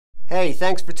Hey,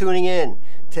 thanks for tuning in.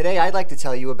 Today I'd like to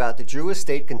tell you about the Drew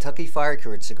Estate Kentucky Fire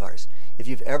Cured Cigars. If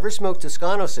you've ever smoked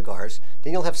Toscano cigars,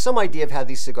 then you'll have some idea of how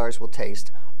these cigars will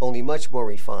taste, only much more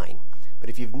refined. But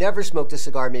if you've never smoked a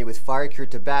cigar made with fire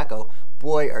cured tobacco,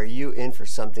 boy are you in for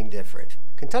something different.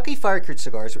 Kentucky Fire Cured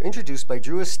Cigars were introduced by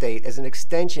Drew Estate as an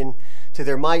extension to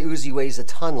their My Uzi Weighs a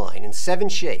ton line in 7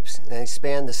 shapes, and they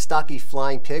span the stocky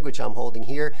Flying Pig, which I'm holding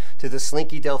here, to the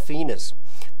Slinky Delfinas.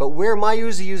 But where My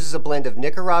Uzi uses a blend of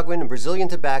Nicaraguan and Brazilian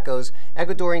tobaccos,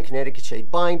 Ecuadorian Connecticut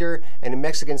shade binder, and a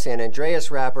Mexican San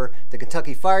Andreas wrapper, the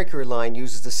Kentucky Fire Cured line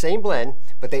uses the same blend,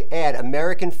 but they add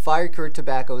American fire cured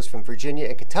tobaccos from Virginia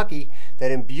and Kentucky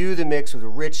that imbue the mix with a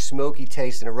rich, smoky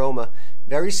taste and aroma,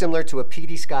 very similar to a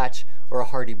peaty Scotch or a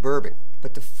hearty bourbon.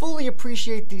 But to fully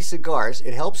appreciate these cigars,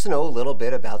 it helps to know a little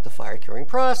bit about the fire curing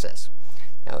process.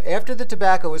 Now, after the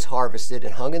tobacco is harvested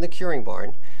and hung in the curing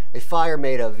barn, a fire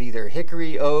made of either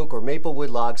hickory, oak, or maple wood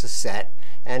logs is set,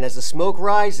 and as the smoke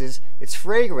rises, its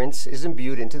fragrance is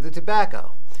imbued into the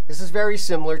tobacco. This is very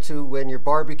similar to when you're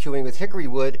barbecuing with hickory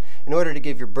wood in order to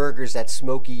give your burgers that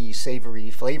smoky, savory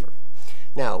flavor.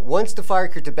 Now, once the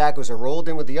fire-cured tobaccos are rolled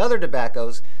in with the other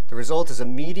tobaccos, the result is a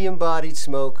medium-bodied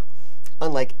smoke,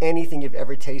 unlike anything you've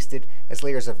ever tasted, as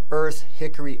layers of earth,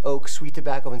 hickory, oak, sweet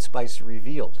tobacco, and spice are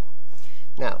revealed.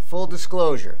 Now, full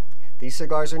disclosure, these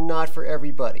cigars are not for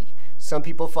everybody. Some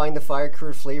people find the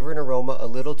fire-cured flavor and aroma a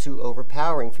little too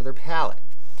overpowering for their palate.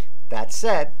 That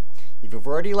said, if you've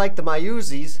already liked the My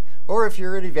Uzis, or if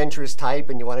you're an adventurous type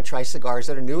and you want to try cigars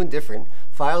that are new and different,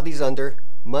 file these under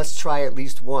must try at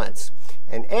least once,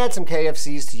 and add some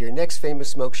KFCs to your next famous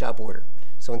smoke shop order.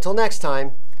 So until next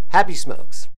time, happy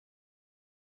smokes.